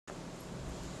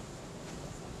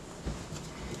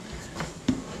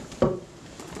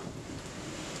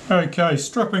Okay,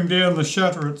 stripping down the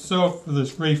shutter itself for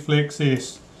this Reflex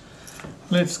S.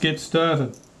 Let's get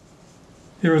started.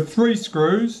 There are 3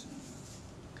 screws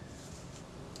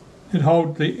that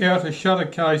hold the outer shutter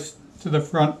case to the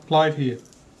front plate here.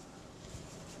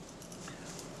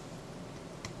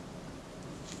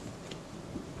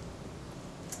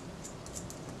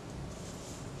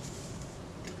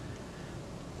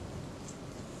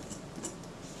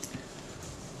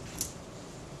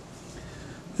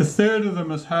 The third of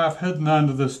them is half hidden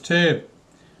under this tab.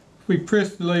 If we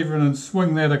press the lever and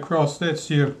swing that across, that's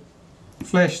your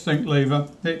flash sync lever.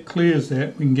 That clears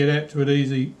that. We can get at it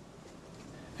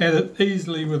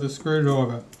easily with a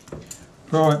screwdriver.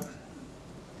 Right.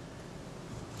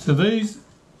 So these,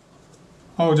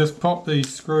 I'll just pop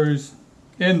these screws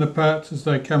and the parts as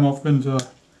they come off into the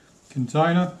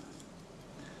container.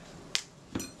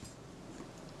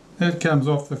 That comes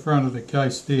off the front of the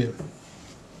case there.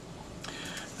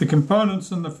 The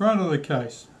components in the front of the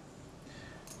case.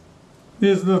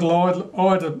 There's a little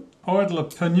idler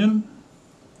pinion.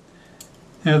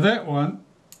 Now that one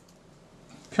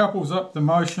couples up the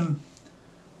motion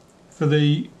for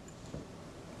the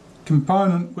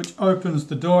component which opens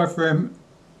the diaphragm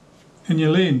in your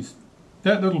lens.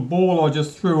 That little ball I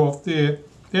just threw off there,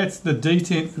 that's the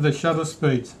detent for the shutter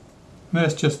speeds. And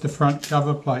that's just the front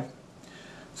cover plate.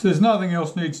 So there's nothing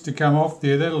else needs to come off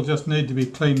there, that'll just need to be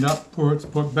cleaned up before it's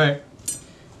put back.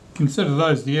 Consider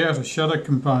those the outer shutter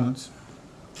components.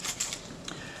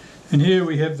 And here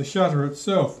we have the shutter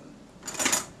itself.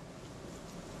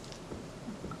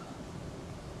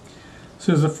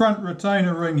 So there's a front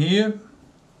retainer ring here,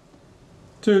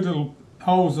 2 little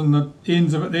holes in the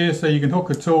ends of it there so you can hook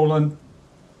a tool in,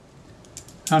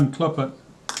 unclip it.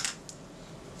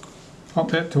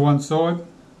 Pop that to one side.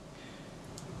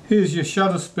 Here's your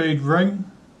shutter speed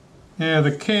ring. Now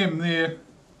the cam there,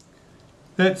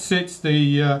 that sets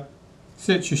your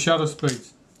shutter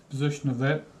speeds, position of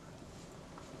that.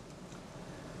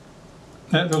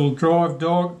 That little drive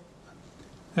dog,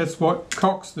 that's what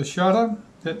cocks the shutter.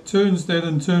 That turns that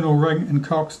internal ring and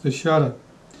cocks the shutter.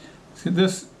 So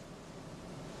this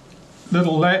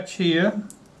little latch here,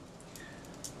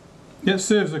 it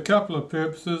serves a couple of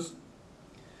purposes.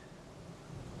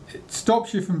 It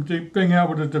stops you from being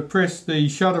able to depress the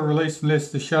shutter release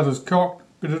unless the shutter's cocked,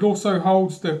 but it also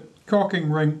holds the cocking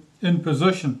ring in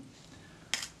position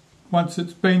once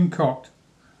it's been cocked.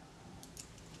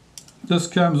 This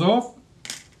comes off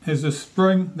as a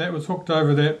spring that was hooked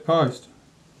over that post.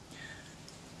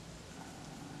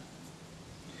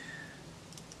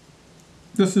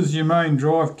 This is your main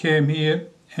drive cam here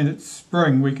and its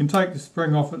spring. We can take the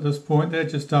spring off at this point, that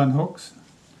just unhooks.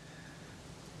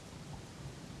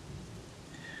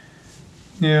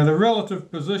 Now the relative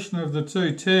position of the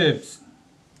 2 tabs.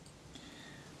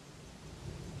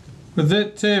 With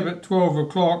that tab at 12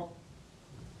 o'clock,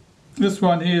 this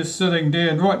one here is sitting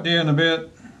down, right down about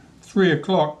 3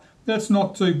 o'clock. That's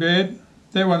not too bad,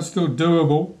 that one's still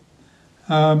doable.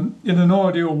 In an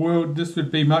ideal world this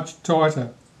would be much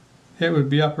tighter. That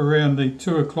would be up around the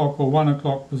 2 o'clock or 1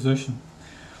 o'clock position.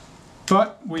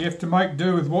 But we have to make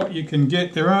do with what you can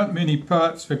get. There aren't many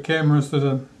parts for cameras that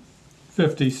are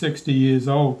 50, 60 years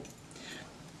old.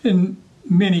 And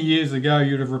many years ago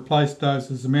you'd have replaced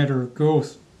those as a matter of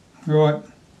course. Right,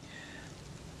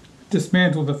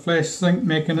 dismantle the flash sync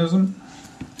mechanism.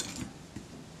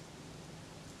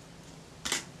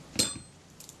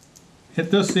 At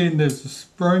this end there's a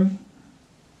spring.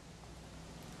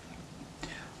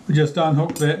 We just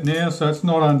unhook that now so it's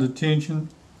not under tension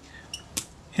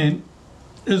and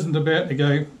isn't about to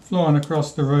go flying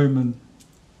across the room and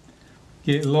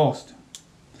get lost.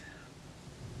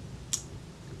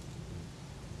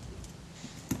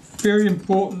 Very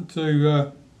important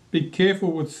to be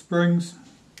careful with springs.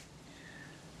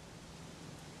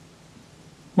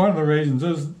 One of the reasons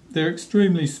is they're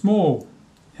extremely small,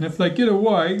 and if they get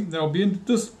away they'll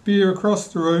disappear across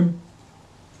the room,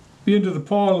 be into the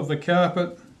pile of the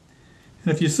carpet,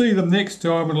 and if you see them next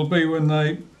time it'll be when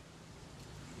they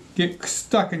get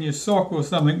stuck in your sock or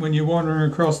something when you're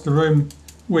wandering across the room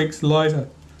weeks later,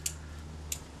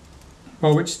 by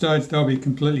which stage they'll be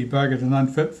completely buggered and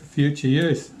unfit for future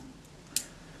use.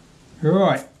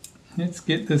 Right, let's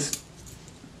get this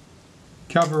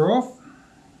cover off.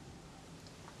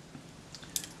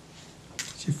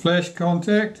 It's your flash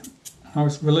contact. I'll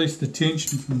just release the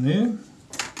tension from there.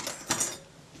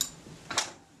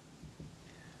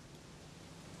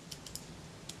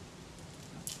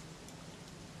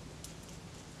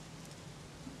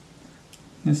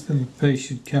 This little piece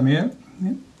should come out.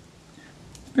 Yep.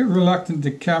 It's a bit reluctant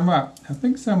to come up. I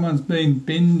think someone's been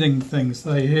bending things,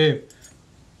 they have.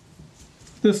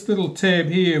 This little tab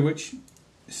here, which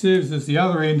serves as the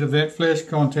other end of that flash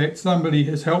contact, somebody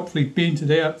has helpfully bent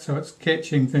it out so it's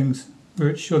catching things where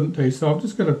it shouldn't do. So I've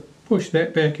just got to push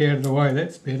that back out of the way.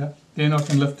 That's better. Then I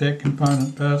can lift that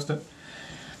component past it.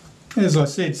 As I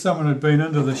said, someone had been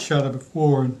into this shutter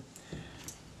before and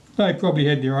they probably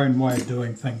had their own way of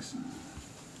doing things,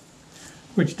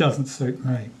 which doesn't suit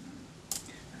me.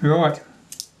 Right,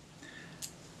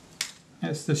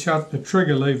 that's the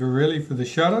trigger lever really for the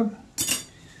shutter.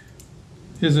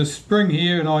 There's a spring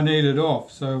here and I need it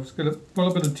off, so I've just got to put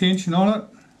a bit of tension on it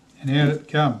and out it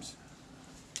comes.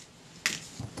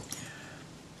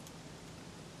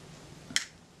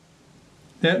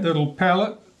 That little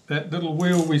pallet, that little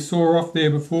wheel we saw off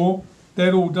there before,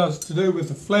 that all does to do with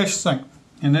the flash sync,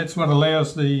 and that's what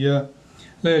allows you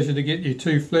to get your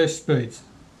 2 flash speeds.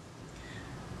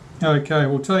 Okay,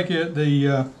 we'll take out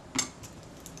the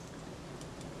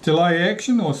delay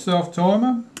action or self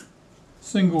timer,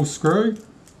 single screw.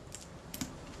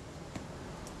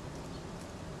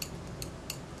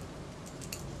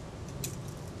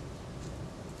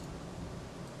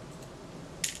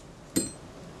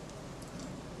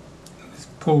 Let's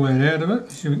pull that out of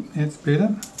it, that's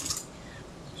better.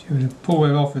 Should we pull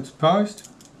it off its post?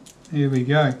 There we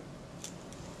go.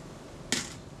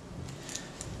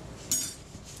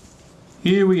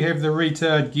 Here we have the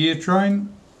retard gear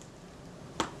train.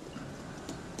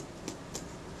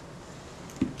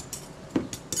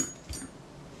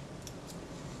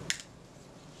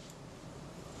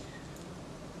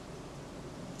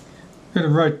 Got to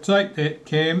rotate that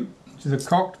cam to the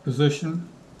cocked position,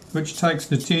 which takes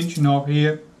the tension off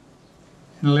here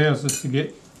and allows us to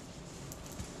get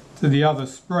to the other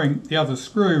spring, the other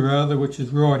screw rather, which is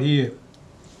right here.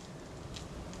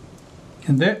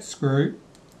 And that screw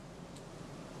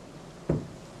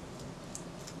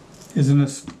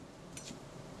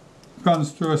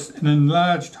runs through an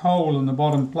enlarged hole in the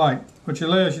bottom plate, which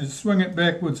allows you to swing it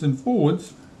backwards and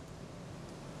forwards,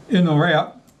 in or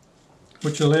out,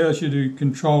 which allows you to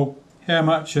control how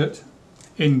much it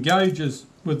engages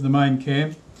with the main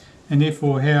cam and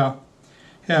therefore how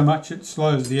much it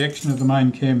slows the action of the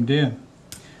main cam down.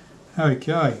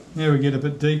 Okay, now we get a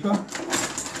bit deeper.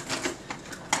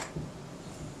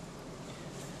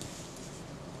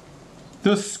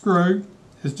 This screw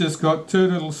has just got 2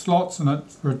 little slots in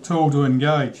it for a tool to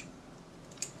engage.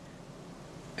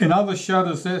 In other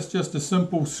shutters that's just a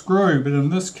simple screw, but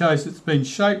in this case it's been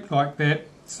shaped like that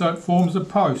so it forms a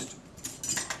post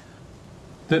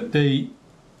that the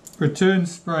return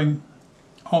spring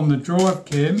on the drive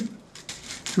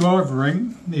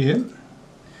ring there,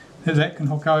 that can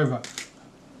hook over.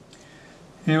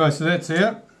 Anyway, so that's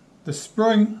out. The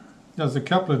spring does a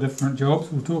couple of different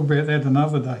jobs, we'll talk about that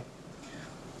another day.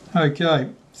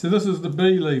 Okay, so this is the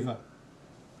B lever.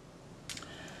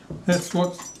 That's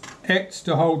what acts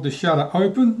to hold the shutter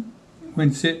open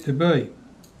when set to B.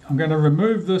 I'm going to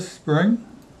remove this spring.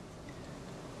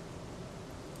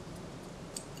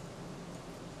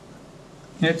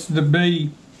 That's the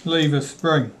B lever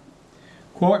spring.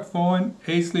 Quite fine,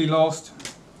 easily lost.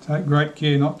 Take great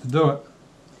care not to do it.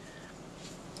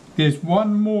 There's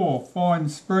one more fine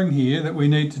spring here that we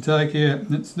need to take out,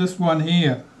 and it's this one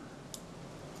here.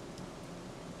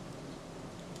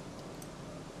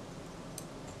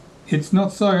 It's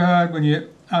not so hard when you're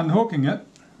unhooking it,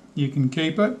 you can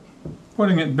keep it.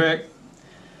 Putting it back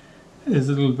is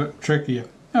a little bit trickier.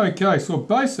 Okay, so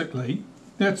basically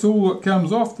that's all that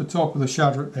comes off the top of the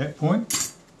shutter at that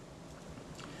point.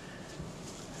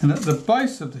 And at the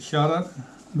base of the shutter,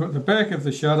 we've got the back of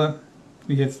the shutter,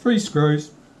 we have 3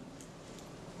 screws.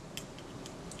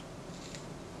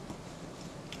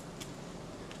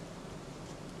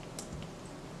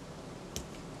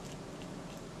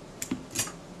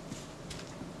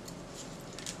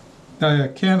 They are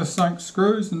countersunk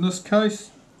screws in this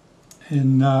case.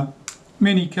 In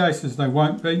many cases they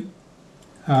won't be.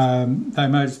 They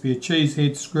may just be a cheese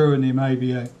head screw, and there may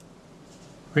be a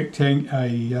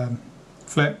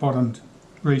flat bottomed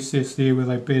recess there where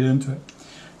they bed into it.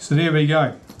 So there we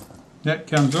go. That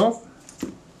comes off.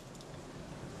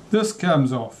 This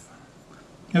comes off.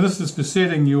 Now this is for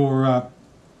setting your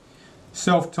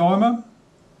self timer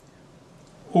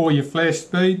or your flash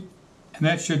speed, and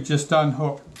that should just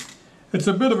unhook. It's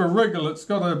a bit of a wriggle. It's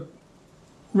got to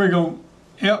wriggle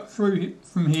out through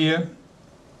from here,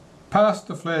 past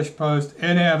the flash post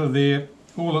and out of there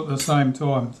all at the same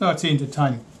time. So it's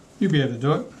entertaining. You'll be able to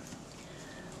do it.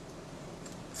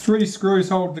 3 screws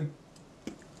hold the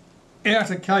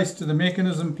outer case to the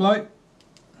mechanism plate.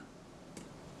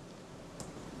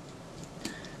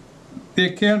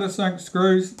 They're countersunk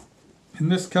screws. In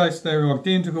this case they're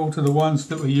identical to the ones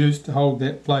that we used to hold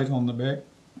that plate on the back.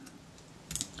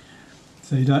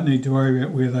 so you don't need to worry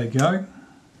about where they go.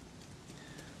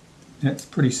 That's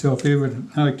pretty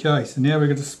self-evident. Okay, so now we're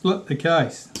going to split the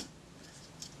case.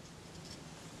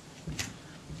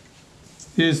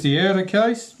 Here's the outer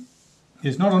case.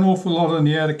 There's not an awful lot in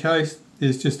the outer case.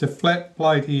 There's just a flat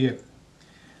plate here.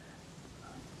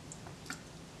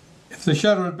 If the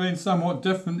shutter had been somewhat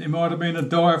different, there might have been a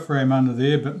diaphragm under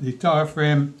there, but the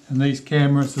diaphragm in these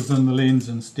cameras is in the lens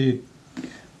instead.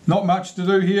 Not much to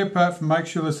do here apart from make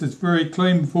sure this is very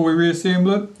clean before we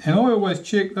reassemble it, and I always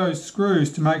check those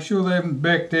screws to make sure they haven't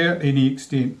backed out any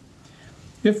extent.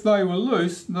 If they were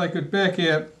loose, they could back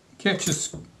out, catch a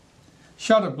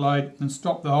shutter blade and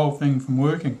stop the whole thing from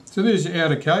working. So there's your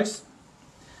outer case.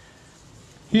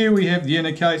 Here we have the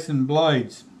inner case and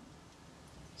blades.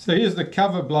 So here's the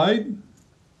cover blade,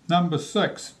 number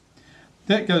 6.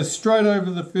 That goes straight over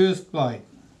the first blade,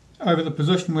 over the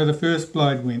position where the first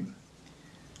blade went.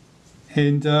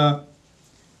 And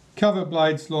cover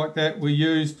blades like that were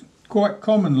used quite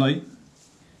commonly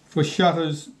for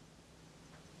shutters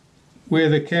where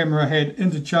the camera had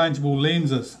interchangeable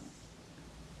lenses,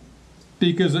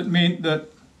 because it meant that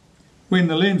when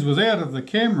the lens was out of the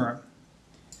camera,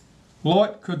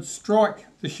 light could strike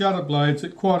the shutter blades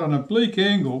at quite an oblique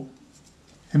angle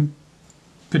and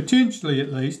potentially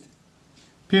at least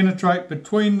penetrate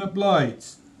between the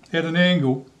blades at an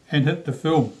angle and hit the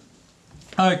film.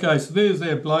 Okay, so there's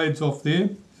our blades off there.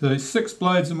 So there's 6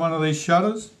 blades in one of these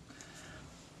shutters.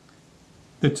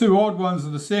 The 2 odd ones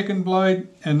are the second blade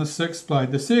and the 6th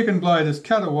blade. The second blade is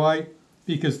cut away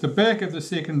because the back of the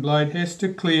second blade has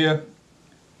to clear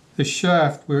the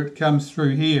shaft where it comes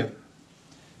through here.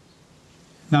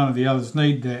 None of the others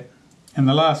need that. And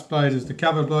the last blade is the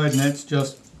cover blade, and that's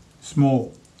just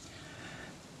small.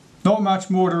 Not much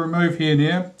more to remove here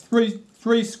now.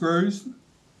 Three screws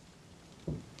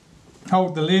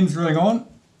hold the lens ring on.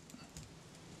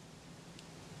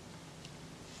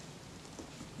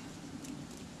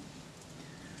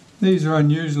 These are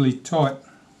unusually tight.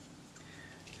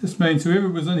 This means whoever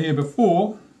was in here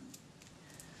before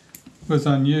was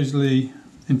unusually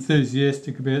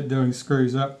enthusiastic about doing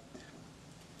screws up.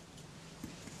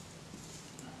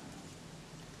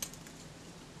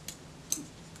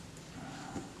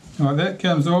 Alright, that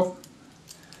comes off.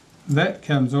 That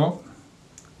comes off.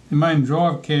 The main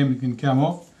drive cam can come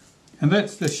off, and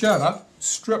that's the shutter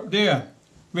stripped down,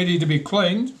 ready to be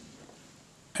cleaned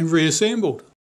and reassembled.